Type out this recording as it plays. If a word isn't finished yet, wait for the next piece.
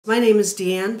My name is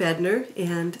Deanne Bednar,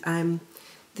 and I'm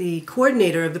the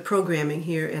coordinator of the programming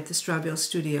here at the Strawbale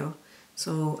Studio.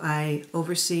 So I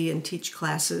oversee and teach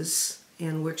classes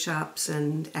and workshops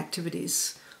and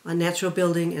activities on natural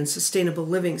building and sustainable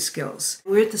living skills.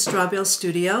 We're at the Strawbale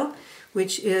Studio,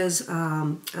 which is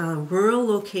a rural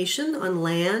location on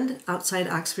land outside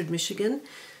Oxford, Michigan,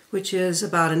 which is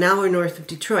about an hour north of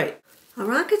Detroit. A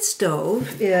rocket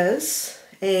stove is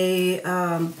a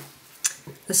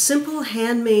simple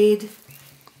handmade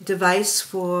device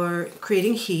for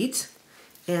creating heat,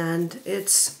 and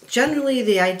it's generally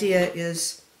the idea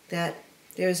is that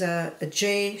there's a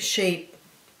J shape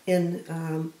in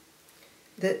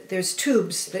that there's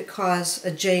tubes that cause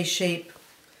a J shape,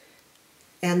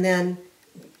 and then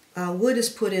wood is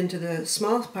put into the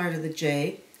smallest part of the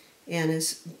J, and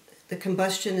the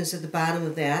combustion is at the bottom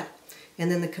of that,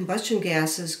 and then the combustion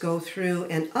gases go through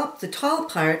and up the tall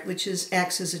part, which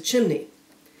acts as a chimney.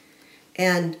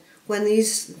 And when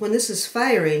this is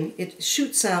firing, it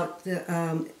shoots out,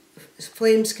 the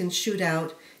flames can shoot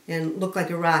out and look like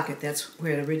a rocket. That's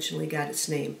where it originally got its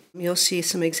name. You'll see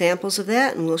some examples of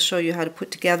that, and we'll show you how to put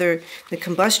together the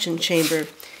combustion chamber.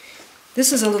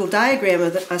 This is a little diagram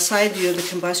of a side view of the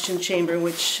combustion chamber,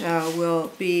 which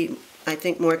will be, I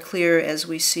think, more clear as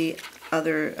we see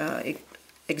other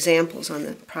examples on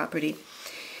the property.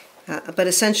 But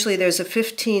essentially there's a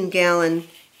 15-gallon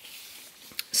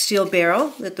steel barrel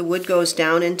that the wood goes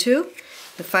down into.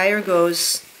 The fire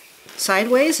goes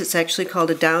sideways. It's actually called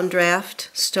a downdraft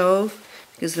stove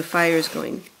because the fire is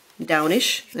going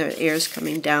downish. The air is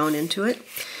coming down into it.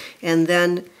 And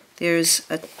then there's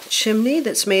a chimney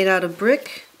that's made out of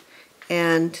brick,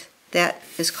 and that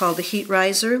is called the heat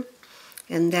riser.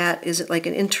 And that is like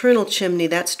an internal chimney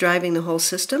that's driving the whole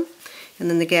system. And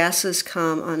then the gases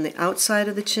come on the outside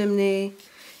of the chimney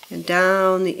and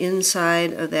down the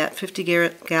inside of that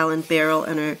 50-gallon barrel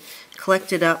and are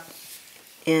collected up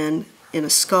in a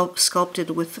sculpted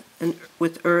with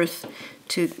earth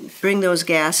to bring those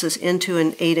gases into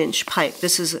an 8-inch pipe.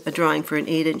 This is a drawing for an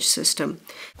 8-inch system.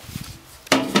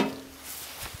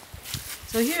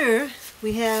 So here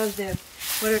we have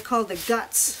what are called the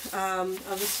guts of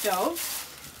the stove.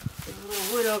 There's a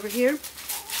little wood over here.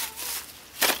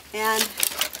 And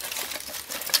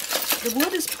the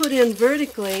wood is put in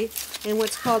vertically in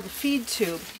what's called the feed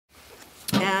tube,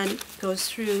 and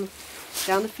goes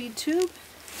down the feed tube,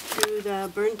 through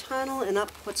the burn tunnel, and up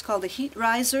what's called a heat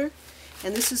riser.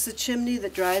 And this is the chimney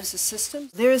that drives the system.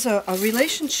 There's a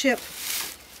relationship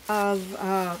of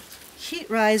heat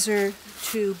riser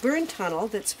to burn tunnel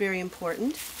that's very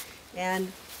important,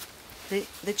 and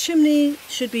the chimney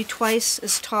should be twice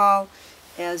as tall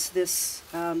as this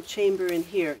chamber in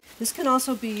here. This can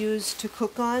also be used to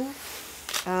cook on,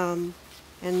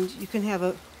 and you can have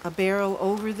a barrel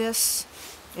over this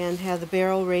and have the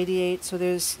barrel radiate. So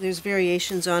there's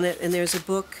variations on it, and there's a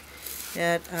book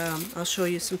that I'll show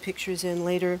you some pictures in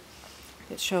later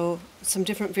that show some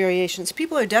different variations.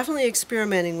 People are definitely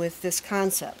experimenting with this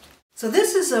concept. So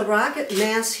this is a rocket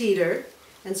mass heater,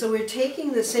 and so we're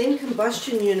taking the same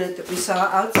combustion unit that we saw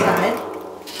outside.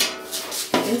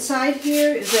 Inside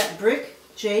here is that brick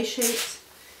J-shaped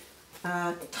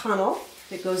tunnel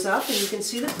that goes up, and you can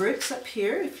see the bricks up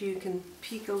here if you can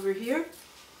peek over here.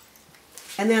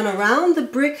 And then around the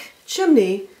brick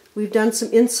chimney we've done some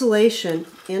insulation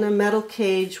in a metal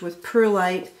cage with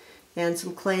perlite and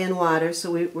some clay and water.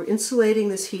 So we're insulating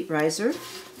this heat riser.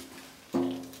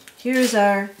 Here's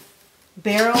our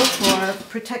barrel for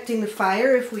protecting the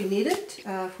fire if we need it.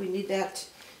 If we need that,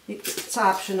 it's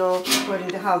optional according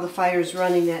to how the fire is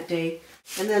running that day.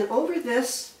 And then over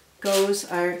this goes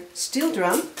our steel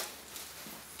drum.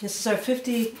 This is our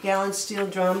 50-gallon steel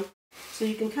drum. So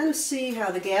you can kind of see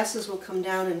how the gases will come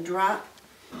down and drop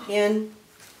in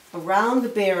around the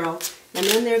barrel, and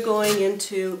then they're going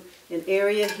into an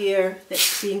area here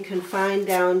that's being confined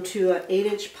down to an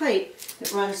 8-inch pipe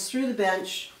that runs through the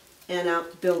bench and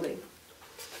out the building.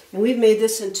 And we've made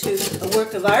this into a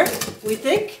work of art, we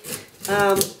think,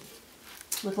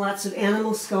 with lots of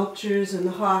animal sculptures and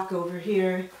the hawk over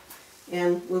here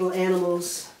and little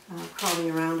animals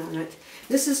crawling around on it.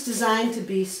 This is designed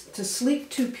to sleep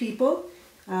 2 people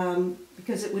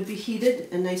because it would be heated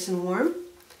and nice and warm.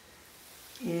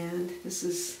 And this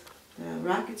is the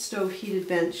rocket stove heated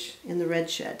bench in the red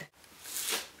shed.